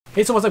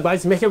Hey, so what's up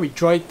guys, Mac here with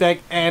Droid Tech,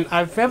 and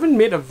I haven't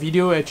made a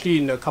video actually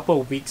in a couple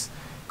of weeks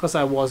because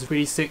I was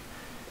really sick.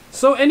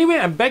 So anyway,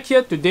 I'm back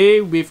here today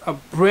with a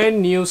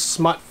brand new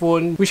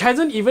smartphone which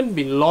hasn't even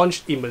been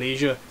launched in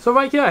Malaysia. So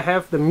right here I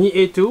have the Mi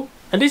A2,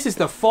 and this is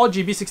the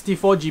 4GB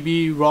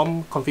 64GB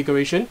ROM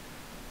configuration,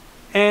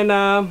 and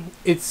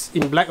it's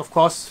in black of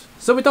course.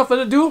 So without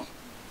further ado,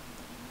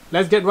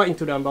 let's get right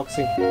into the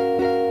unboxing.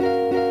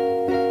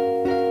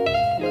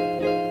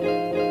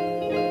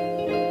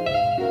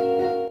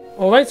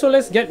 Alright, so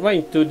let's get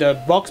right into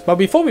the box. But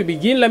before we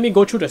begin, let me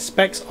go through the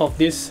specs of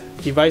this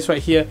device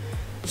right here.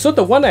 So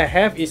the one I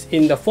have is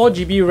in the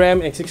 4GB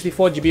RAM and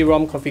 64GB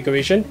ROM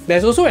configuration.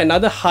 There's also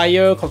another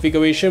higher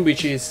configuration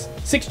which is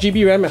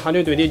 6GB RAM and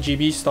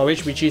 128GB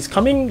storage, which is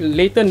coming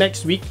later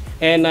next week.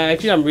 And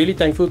actually I'm really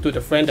thankful to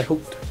the friend that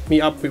hooked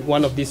me up with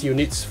one of these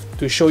units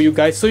to show you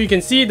guys. So you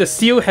can see the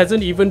seal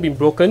hasn't even been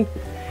broken.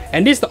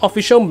 And this is the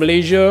official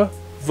Malaysia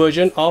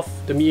version of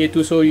the Mi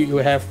A2, so you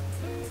have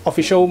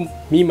official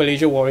Mi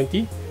Malaysia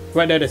warranty.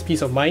 Right there, there's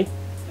peace of mind.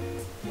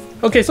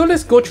 Okay, so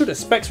let's go through the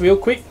specs real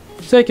quick.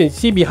 So you can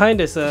see behind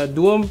there's a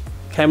dual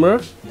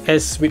camera,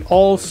 as with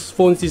all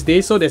phones these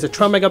days. So there's a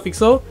 12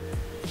 megapixel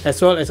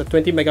as well as a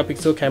 20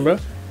 megapixel camera.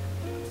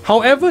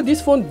 However,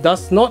 this phone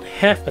does not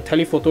have a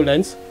telephoto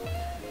lens.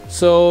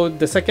 So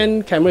the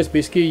second camera is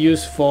basically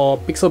used for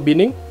pixel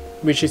binning,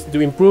 which is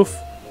to improve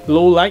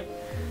low light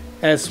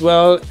as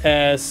well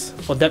as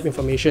for depth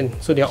information.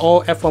 So they're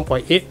all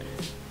f1.8.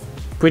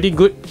 Pretty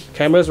good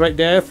cameras right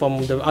there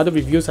from the other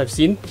reviews I've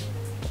seen.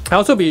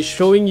 I'll also be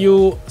showing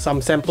you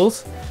some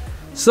samples.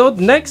 So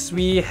next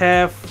we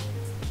have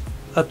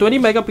a 20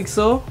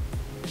 megapixel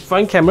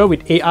front camera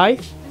with AI,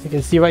 you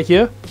can see right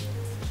here.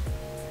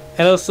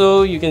 And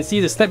also you can see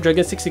the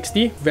Snapdragon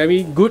 660,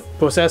 very good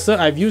processor.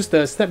 I've used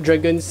the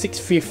Snapdragon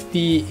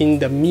 650 in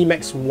the Mi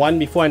Max 1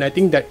 before, and I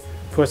think that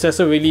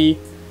processor really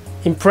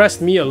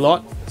impressed me a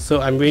lot. So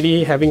I'm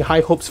really having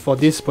high hopes for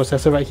this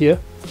processor right here.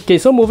 Okay,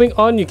 so moving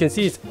on, you can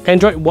see it's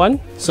Android 1.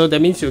 So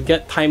that means you'll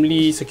get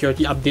timely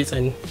security updates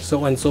and so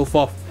on and so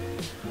forth.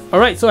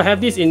 Alright, so I have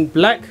this in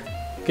black.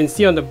 You can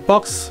see on the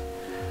box,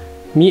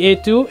 Mi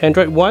A2,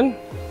 Android 1.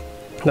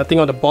 Nothing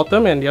on the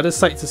bottom, and the other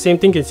side is the same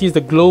thing. You can see it's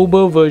the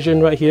global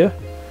version right here.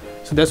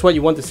 So that's what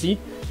you want to see.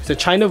 It's a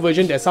China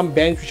version. There's some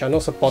bands which are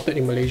not supported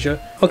in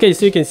Malaysia. Okay,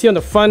 so you can see on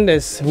the front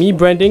there's Mi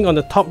branding on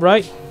the top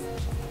right.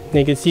 And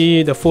you can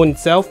see the phone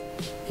itself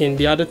in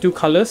the other two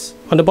colors.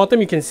 On the bottom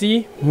you can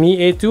see Mi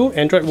A2,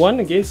 Android 1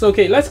 again. So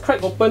okay, let's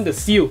crack open the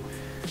seal.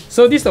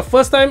 So this is the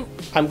first time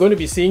I'm going to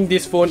be seeing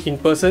this phone in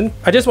person.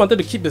 I just wanted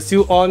to keep the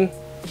seal on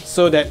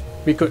so that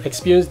we could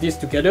experience this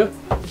together.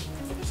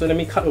 So let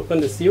me cut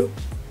open the seal.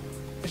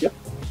 Yep.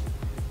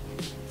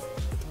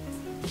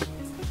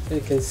 So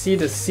you can see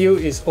the seal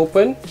is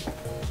open.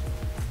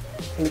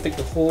 Let me take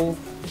the whole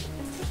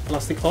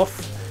plastic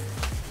off.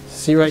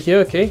 See right here,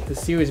 okay, the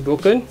seal is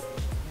broken.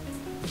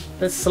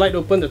 Let's slide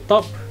open the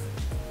top.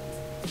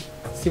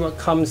 See what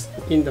comes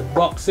in the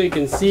box. So you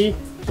can see,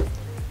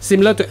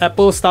 similar to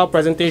Apple style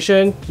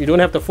presentation, you don't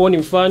have the phone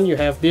in front, you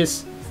have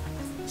this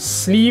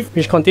sleeve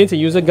which contains a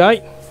user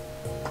guide.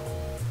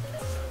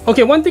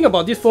 Okay, one thing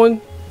about this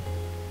phone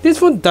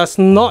does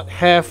not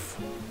have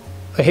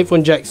a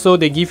headphone jack, so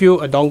they give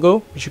you a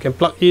dongle which you can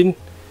plug in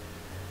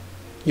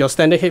your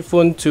standard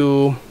headphone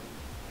to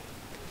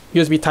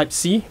USB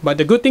Type-C. But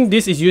the good thing,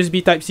 this is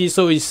USB Type-C,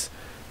 so it's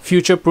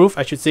future proof,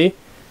 I should say.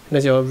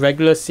 There's your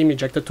regular SIM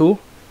ejector tool.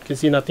 You can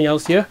see nothing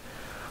else here.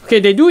 Okay,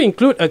 they do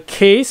include a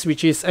case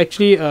which is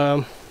actually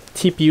a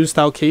TPU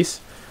style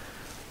case.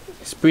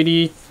 It's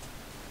pretty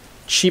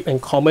cheap and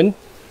common,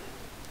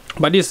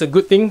 but this is a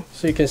good thing.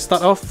 So you can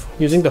start off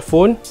using the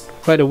phone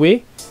right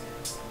away.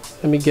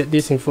 Let me get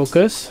this in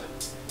focus.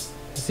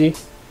 See,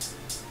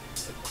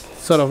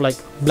 sort of like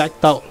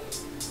blacked out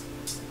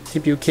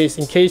TPU case.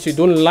 In case you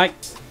don't like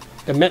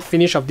the matte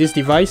finish of this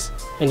device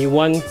and you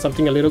want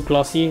something a little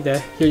glossy,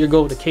 there, here you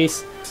go, the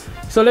case.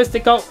 So let's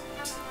take out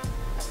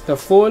the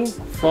phone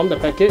from the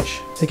package.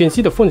 You can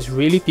see the phone is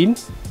really thin.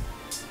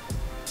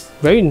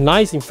 Very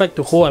nice in fact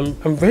to hold.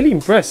 I'm really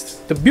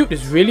impressed. The build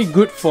is really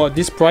good for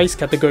this price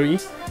category.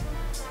 It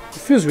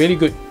feels really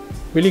good.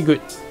 Really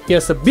good.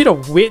 There's a bit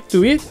of weight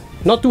to it.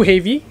 Not too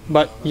heavy,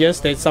 but yes,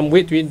 there's some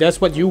weight to it.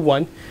 That's what you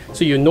want.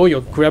 So you know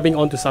you're grabbing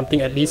onto something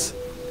at least.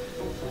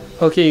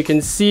 Okay, you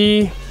can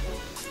see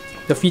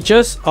the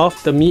features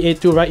of the Mi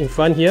A2 right in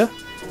front here.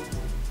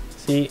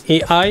 See,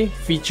 AI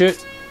featured.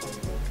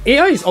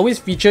 AI is always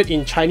featured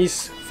in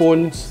Chinese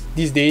phones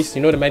these days.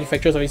 You know, the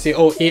manufacturers always say,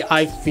 oh,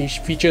 AI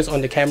features on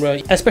the camera.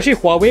 Especially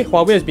Huawei.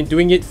 Huawei has been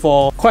doing it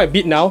for quite a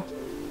bit now.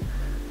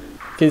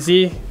 You can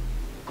see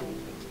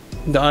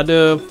the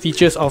other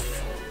features of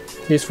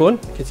this phone.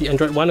 You can see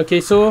Android 1. Okay,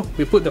 so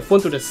we put the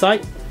phone to the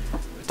side.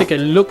 We'll take a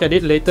look at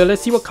it later.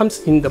 Let's see what comes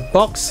in the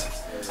box.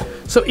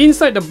 So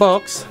inside the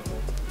box,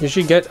 you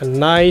should get a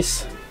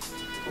nice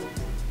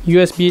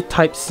USB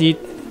Type-C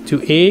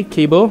to A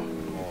cable.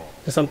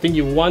 That's something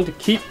you want to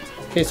keep.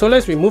 Okay, so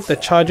let's remove the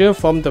charger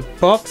from the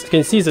box. You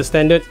can see it's a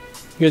standard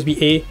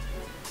USB A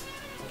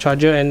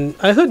charger, and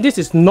I heard this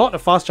is not a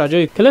fast charger.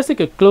 Okay, let's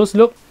take a close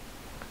look.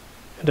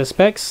 the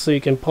specs, so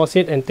you can pause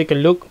it and take a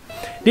look.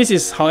 This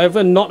is,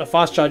 however, not a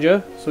fast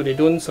charger, so they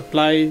don't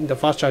supply the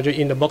fast charger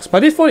in the box.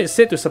 But this phone is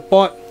said to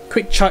support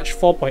Quick Charge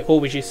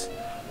 4.0, which is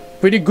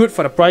pretty good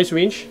for the price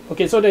range.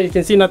 Okay, so then you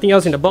can see nothing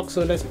else in the box,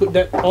 so let's put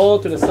that all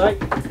to the side.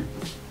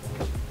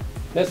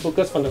 Let's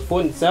focus on the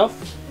phone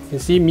itself. You can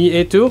see Mi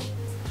A2.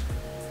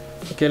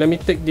 Okay, let me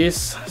take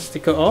this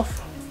sticker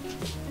off.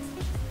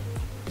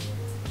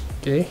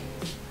 Okay,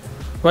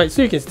 right,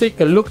 so you can take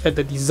a look at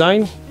the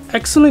design.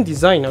 Excellent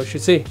design, I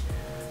should say.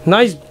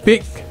 Nice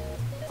big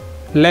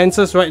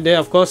lenses right there.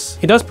 Of course,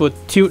 it does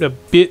protrude a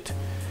bit.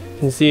 You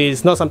can see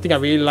it's not something I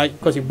really like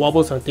because it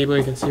wobbles on the table.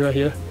 You can see right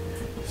here.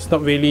 It's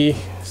not really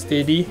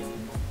steady,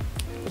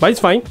 but it's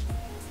fine.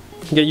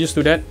 Get used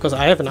to that because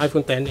I have an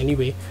iPhone 10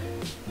 anyway.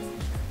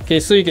 Okay,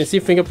 so you can see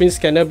fingerprint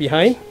scanner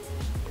behind.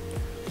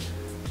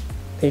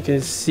 You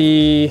can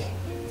see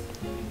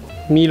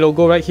Mi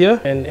logo right here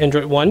and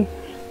Android One.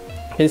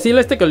 You can see,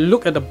 let's take a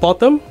look at the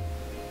bottom.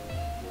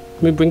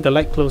 Let me bring the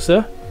light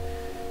closer.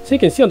 So you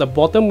can see on the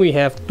bottom we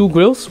have two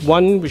grills,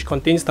 one which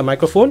contains the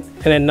microphone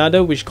and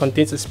another which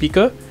contains a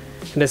speaker.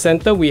 In the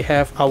center we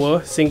have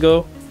our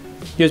single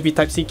USB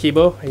Type-C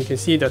cable, and you can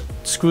see the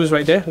screws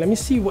right there. Let me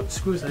see what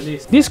screws are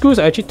these. These screws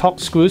are actually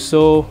Torx screws,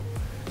 so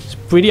it's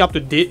pretty up to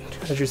date,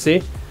 I should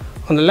say.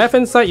 On the left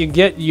hand side you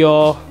get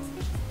your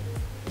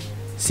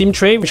SIM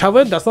tray, which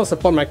however does not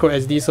support micro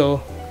SD,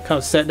 so kind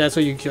of sad there, so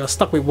you're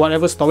stuck with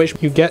whatever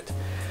storage you get.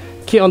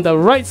 Okay, on the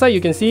right side you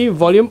can see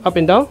volume up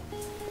and down.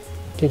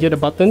 You can hear the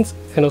buttons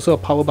and also a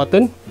power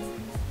button.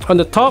 On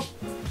the top,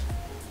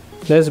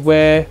 that's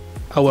where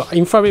our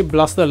infrared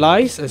blaster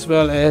lies, as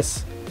well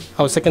as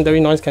our secondary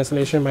noise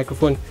cancellation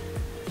microphone.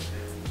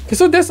 Okay,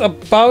 so that's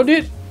about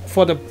it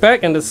for the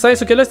back and the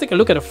sides. Okay, let's take a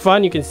look at the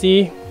front. You can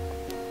see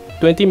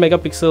 20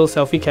 megapixel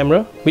selfie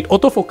camera with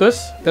autofocus.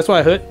 That's what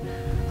I heard.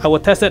 I will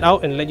test that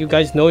out and let you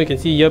guys know. You can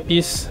see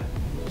earpiece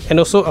and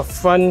also a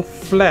front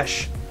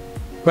flash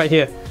right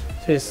here.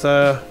 So it's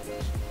a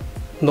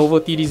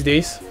novelty these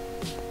days.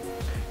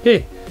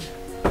 Okay,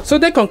 so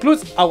that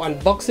concludes our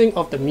unboxing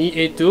of the Mi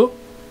A2.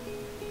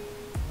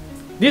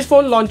 This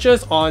phone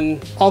launches on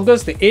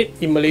August the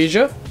 8th in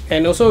Malaysia,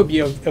 and also will be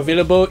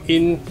available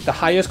in the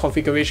highest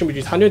configuration, which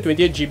is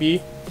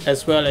 128GB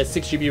as well as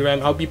 6GB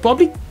RAM. I'll be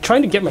probably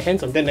trying to get my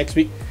hands on that next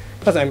week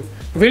because I'm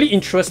really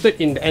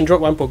interested in the Android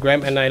One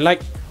program and I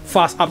like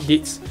fast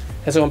updates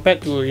as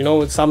compared to, you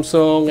know,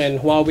 Samsung and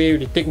Huawei.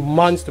 They take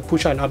months to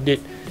push out an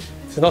update.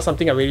 It's not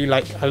something I really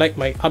like. I like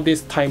my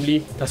updates timely.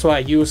 That's why I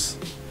use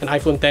an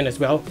iPhone 10 as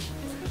well.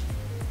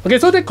 Okay,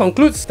 so that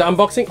concludes the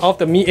unboxing of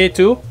the Mi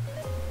A2.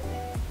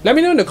 Let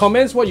me know in the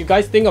comments what you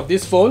guys think of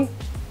this phone,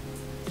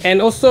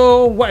 and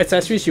also what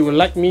accessories you would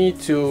like me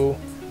to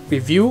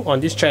review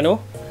on this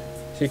channel.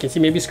 So you can see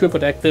maybe screen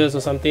protectors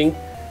or something.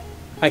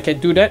 I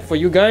can do that for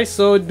you guys,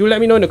 so do let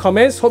me know in the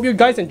comments. Hope you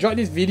guys enjoyed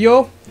this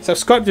video.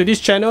 Subscribe to this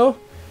channel.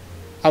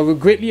 I will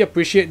greatly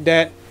appreciate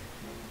that.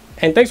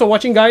 And thanks for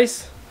watching,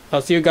 guys.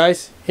 I'll see you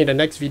guys in the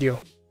next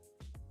video.